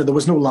 you know, there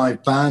was no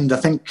live band. I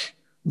think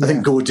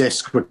Go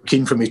Disc were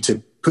keen for me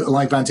to put a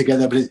live band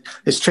together, but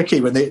it's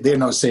tricky when they're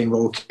not saying,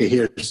 well, okay,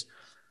 here's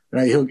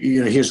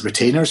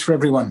retainers for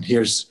everyone.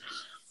 Here's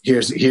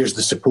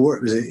the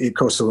support. It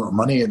costs a lot of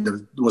money and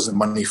there wasn't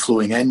money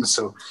flowing in.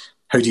 So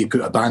how do you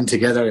put a band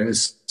together?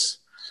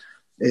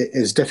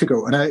 It's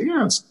difficult.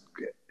 And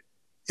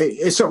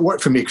it sort of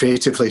worked for me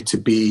creatively to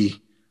be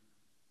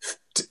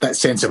that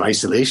sense of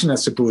isolation, I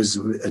suppose,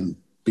 and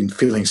been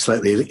feeling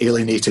slightly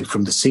alienated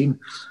from the scene.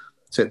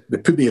 So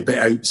it put me a bit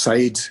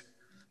outside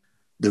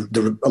a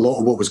lot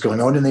of what was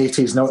going on in the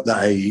 80s. Not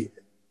that I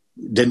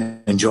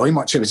didn't enjoy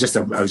much. It was just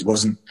I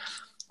wasn't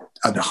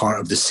at the heart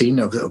of the scene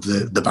of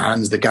the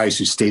bands, the guys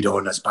who stayed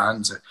on as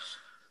bands.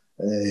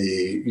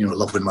 You know,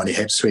 Love and Money,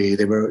 Hipsway.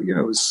 They were, you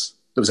know,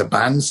 there was a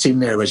band scene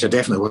there which I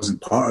definitely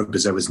wasn't part of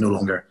because I was no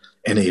longer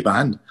in a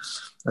band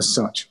as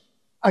such.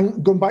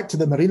 And going back to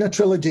the Marina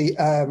trilogy,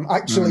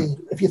 actually,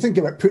 if you think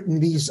about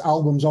putting these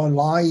albums on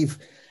live,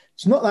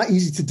 it's not that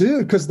easy to do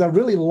because they're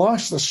really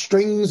lush. There's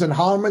strings and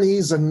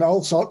harmonies and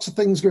all sorts of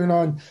things going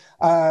on.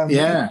 I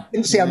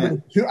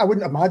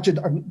wouldn't imagine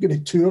I'm going to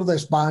tour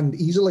this band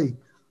easily.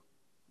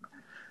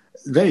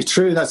 Very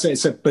true. But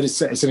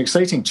it's an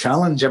exciting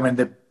challenge. I mean,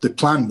 the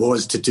plan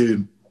was to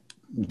do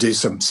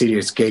some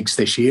serious gigs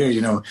this year, you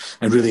know,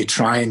 and really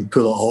try and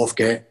pull it off,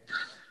 get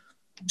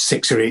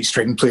 6 or 8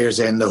 string players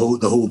in the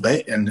whole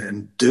bit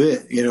and do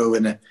it, you know.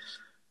 And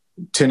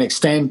to an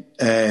extent,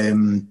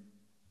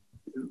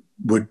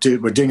 we're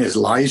doing this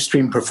live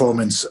stream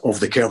performance of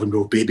the Kelvin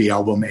Grove Baby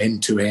album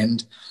end to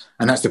end,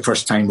 and that's the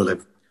first time we'll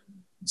have,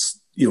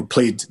 you know,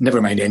 played.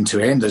 Never mind end to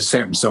end. There's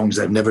certain songs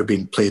that have never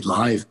been played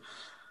live,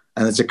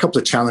 and there's a couple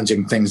of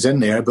challenging things in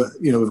there. But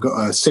you know, we've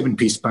got a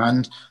 7-piece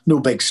band,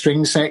 no big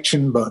string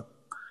section, but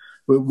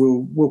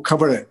we'll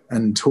cover it,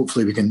 and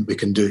hopefully we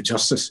can do it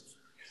justice.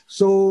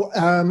 So,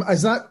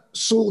 is that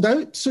sold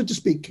out, so to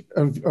speak,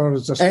 or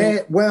is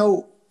there?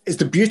 Well, it's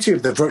the beauty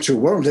of the virtual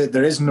world.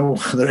 There is no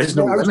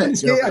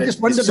limit. I just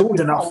wondered. It's sold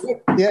enough.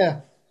 Yeah,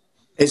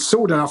 it's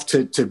sold enough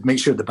to make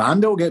sure the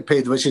band all get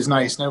paid, which is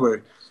nice. Now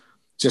we're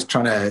just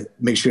trying to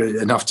make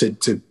sure enough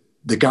to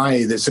the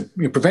guy that's a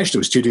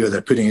professional studio.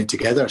 They're putting it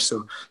together, so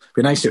it'd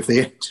be nice if they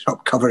ended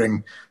up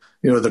covering,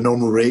 you know, the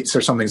normal rates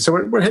or something. So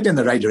we're heading in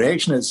the right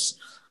direction. I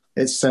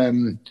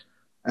think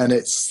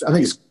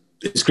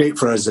it's great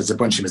for us as a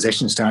bunch of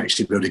musicians to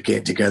actually be able to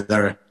get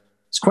together.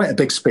 It's quite a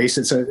big space.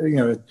 It's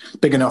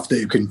big enough that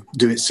you can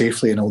do it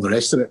safely and all the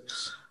rest of it.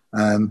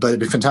 But it'd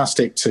be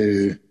fantastic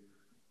the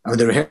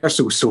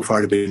rehearsals so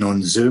far have been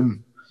on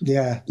Zoom.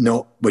 Yeah.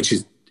 Which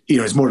is, you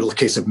know, it's more a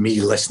case of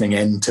me listening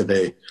in to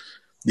the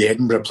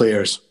Edinburgh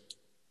players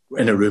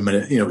in a room,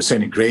 and it was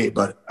sounding great,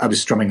 but I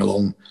was strumming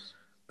along.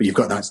 But you've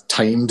got that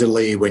time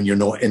delay when you're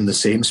not in the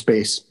same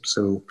space.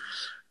 So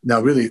now,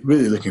 really,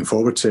 really looking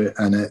forward to it.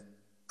 And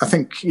I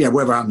think,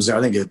 whatever happens there,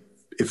 I think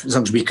if as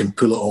long as we can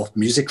pull it off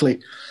musically,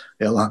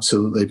 it'll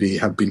absolutely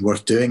have been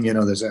worth doing. You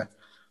know, there's a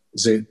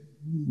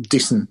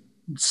decent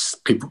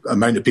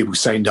amount of people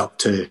signed up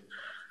to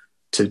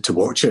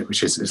watch it,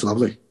 which is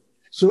lovely.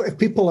 So, if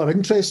people are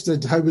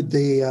interested, how would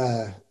they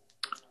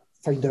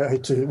find out how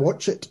to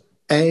watch it?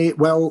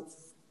 Well,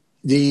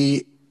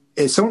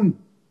 it's on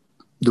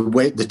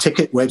the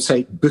ticket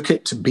website, Book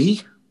It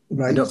Be.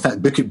 Right. I don't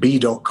think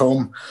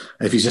bookitbe.com.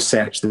 If you just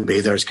search the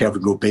Bathers,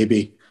 Kelvin Grove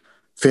Baby.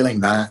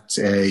 Failing that,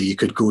 you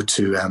could go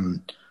to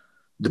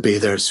the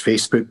Bathers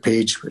Facebook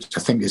page, which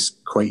I think is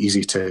quite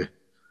easy to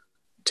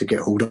get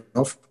hold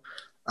of.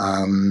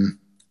 And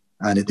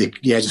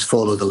just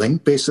follow the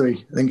link,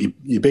 basically. I think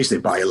you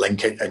basically buy a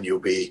link and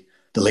the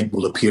link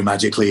will appear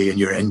magically in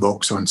your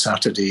inbox on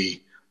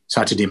Saturday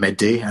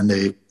midday, and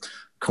the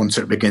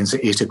concert begins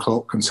at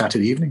 8:00 on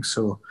Saturday evening.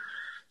 So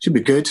it should be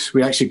good.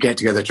 We actually get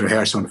together to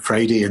rehearse on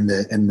Friday in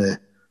the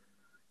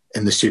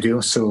studio.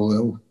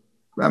 So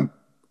I'm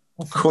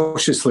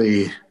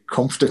cautiously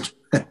confident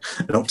and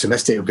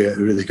optimistic it'll be a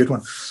really good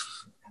one.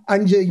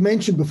 And you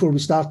mentioned before we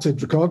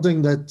started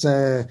recording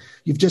that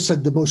you've just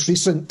had the most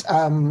recent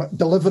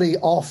delivery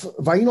of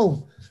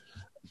vinyl.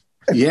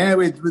 Yeah,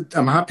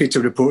 I'm happy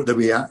to report that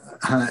we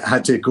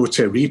had to go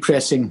to a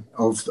repressing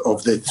of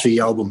the 3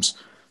 albums.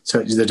 So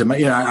I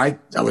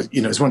was,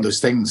 it's one of those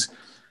things.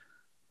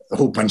 A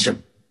whole bunch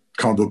of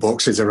cardboard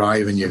boxes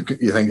arrive, and you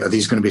think, are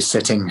these going to be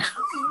sitting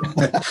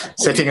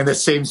in the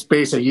same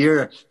space a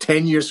year,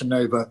 10 years from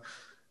now? But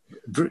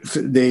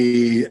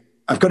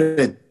I've got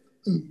to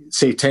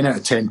say 10 out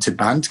of 10 to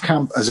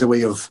Bandcamp as a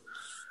way of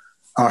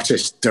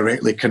artists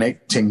directly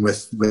connecting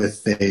with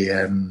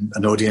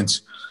an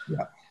audience.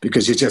 Yeah.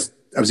 Because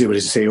I was able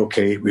to say,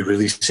 okay, we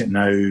release it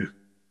now.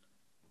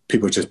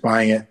 People are just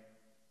buying it,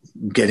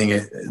 getting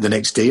it the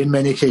next day in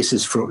many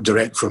cases,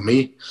 direct from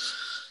me.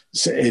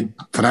 So it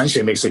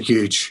financially makes a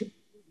huge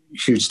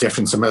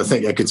difference. I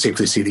think I could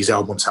safely say these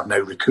albums have now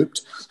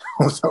recouped,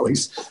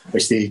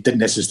 which they didn't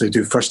necessarily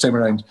do first time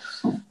around,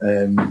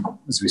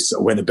 as we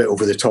sort of went a bit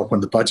over the top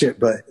on the budget.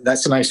 But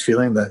that's a nice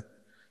feeling that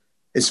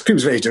it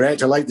feels very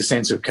direct. I like the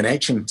sense of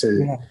connection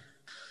to.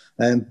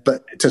 Yeah.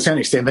 But to a certain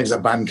extent, things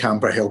like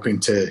Bandcamp are helping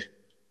to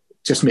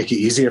just make it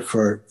easier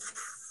for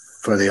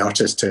the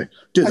artist to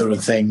do their own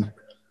thing.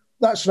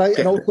 That's right,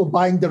 and also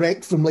buying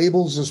direct from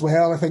labels as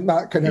well. I think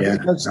that kind of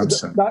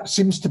that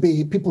seems to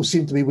be, people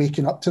seem to be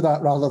waking up to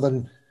that, rather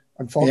than,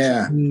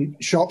 unfortunately,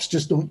 shops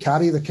just don't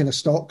carry the kind of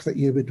stock that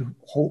you would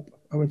hope,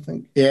 I would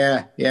think.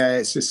 Yeah,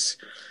 it's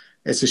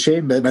a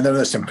shame. But there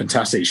are some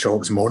fantastic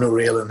shops,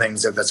 Monorail and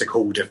things. That's a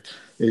whole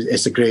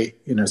it's a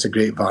great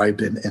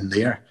vibe in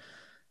there,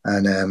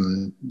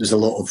 and there's a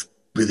lot of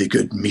really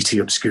good, meaty,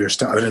 obscure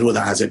stuff. I know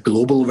that has a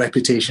global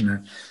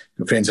reputation.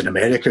 Friends in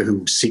America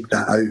who seek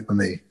that out when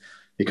they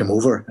come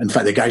over. In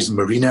fact, the guys in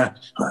Marina,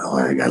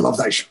 I love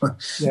that shop.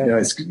 Yeah.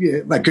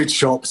 A good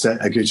shop's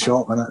a good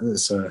shop, and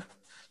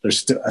there's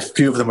still a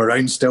few of them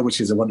around still,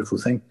 which is a wonderful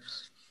thing.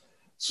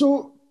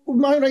 So,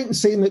 am I right in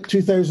saying that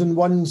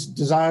 2001's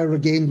Desire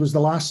Regained was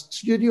the last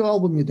studio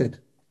album you did?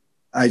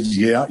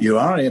 Yeah, you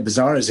are. Yeah,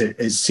 bizarre as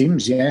it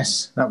seems,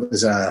 yes. That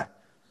was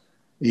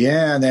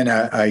and then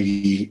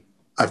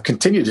I've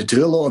continued to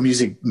do a lot of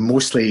music,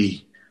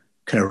 mostly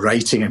kind of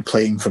writing and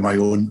playing for my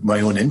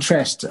own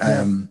interest.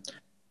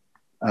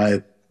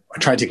 I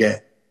tried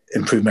to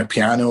improve my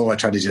piano. I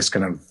tried to just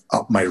kind of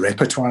up my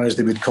repertoire, as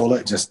they would call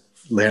it, just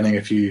learning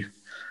a few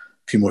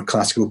more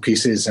classical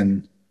pieces.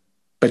 And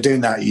by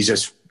doing that,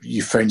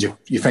 you find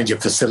your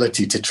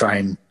facility to try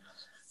and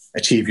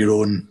achieve your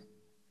own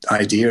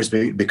ideas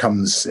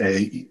becomes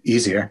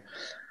easier.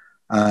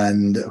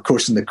 And of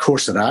course, in the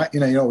course of that,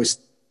 you're always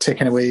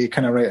taking away,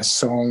 kind of write a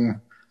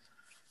song.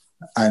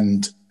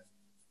 And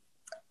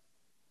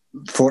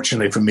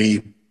fortunately for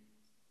me,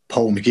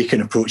 Paul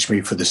McGeechan approached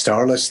me for the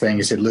Starless thing.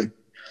 He said, look, would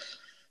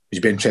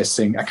you be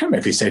interested? I can't remember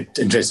if he said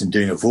interested in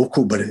doing a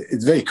vocal, but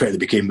it very quickly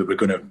became that we're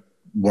going to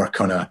work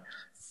on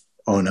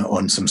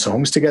some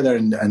songs together.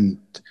 And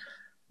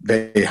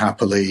very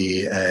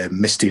happily,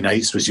 Misty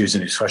Nights was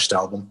using his first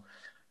album.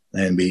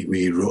 And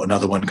we wrote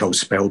another one called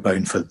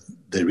Spellbound for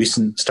the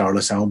recent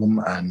Starless album,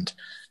 and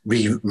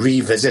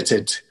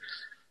revisited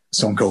a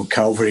song called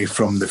Calvary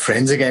from the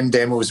Friends Again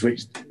demos,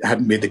 which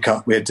hadn't made the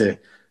cut. We had to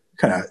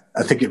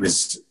I think it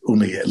was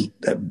only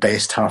at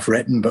best half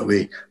written, but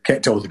we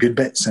kept all the good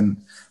bits, and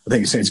I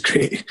think it sounds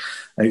great.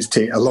 It's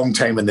taken a long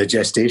time in the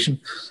gestation,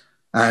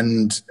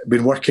 and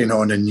been working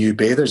on a new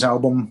Bathers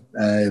album.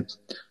 It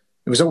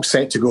was all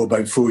set to go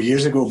about 4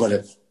 years ago,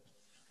 but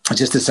I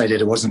just decided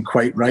it wasn't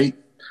quite right,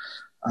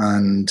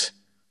 and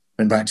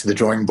went back to the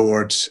drawing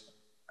board,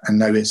 and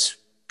now it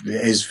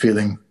is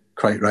feeling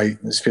quite right.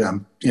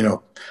 I'm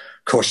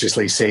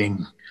cautiously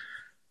saying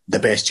the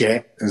best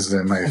yet, as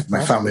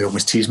my family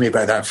always teased me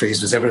about that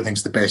phrase, was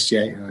everything's the best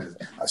yet.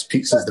 As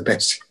pizza's the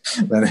best.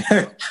 You know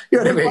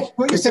what I mean?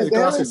 What you said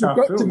there, you've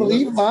got to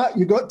believe that.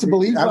 You've got to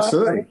believe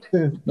absolutely.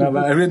 That. No,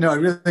 but I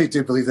really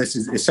do believe this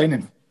is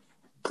sounding,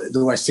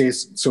 though I say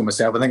so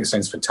myself, I think it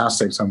sounds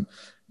fantastic. So I'm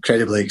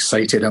incredibly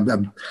excited.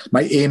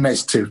 My aim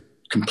is to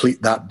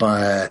complete that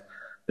by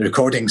the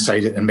recording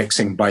side and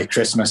mixing by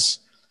Christmas,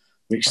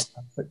 which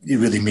it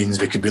really means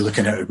we could be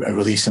looking at a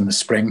release in the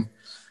spring.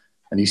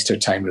 An Easter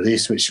time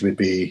release, which would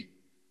be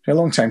a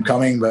long time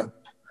coming, but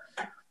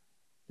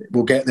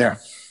we'll get there.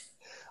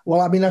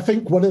 Well, I mean, I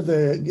think one of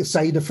the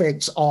side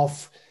effects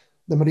of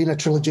the Marina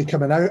trilogy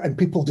coming out and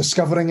people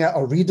discovering it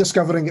or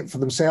rediscovering it for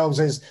themselves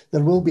is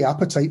there will be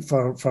appetite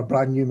for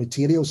brand new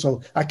material.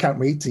 So I can't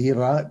wait to hear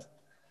that.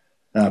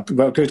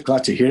 Well, good.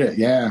 Glad to hear it.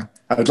 Yeah.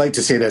 I would like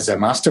to say there's a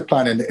master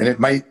plan, and it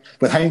might,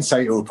 with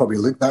hindsight, it will probably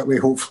look that way,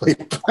 hopefully.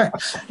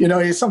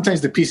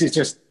 Sometimes the pieces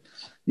just,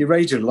 you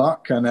ride your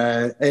luck, and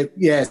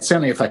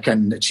certainly if I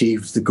can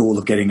achieve the goal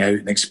of getting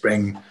out next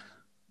spring,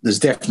 there's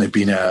definitely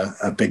been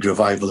a big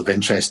revival of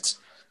interest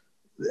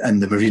in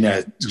the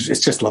Marina.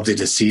 It's just lovely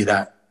to see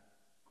that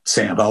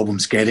set of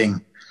albums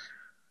getting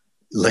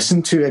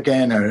listened to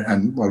again or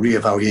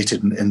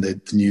reevaluated in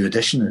the new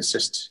edition. It's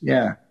just,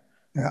 yeah,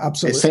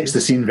 absolutely. It sets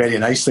the scene very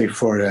nicely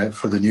for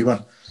the new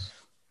one.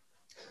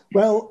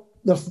 Well,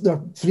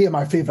 they're three of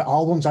my favourite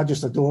albums. I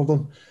just adore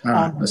them.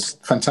 That's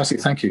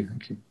fantastic. Thank you.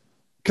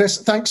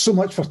 Chris, thanks so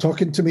much for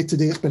talking to me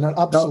today. It's been an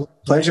absolute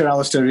pleasure,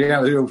 Alistair.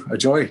 Yeah, a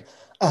joy.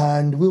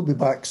 And we'll be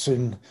back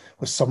soon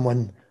with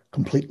someone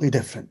completely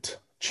different.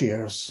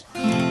 Cheers.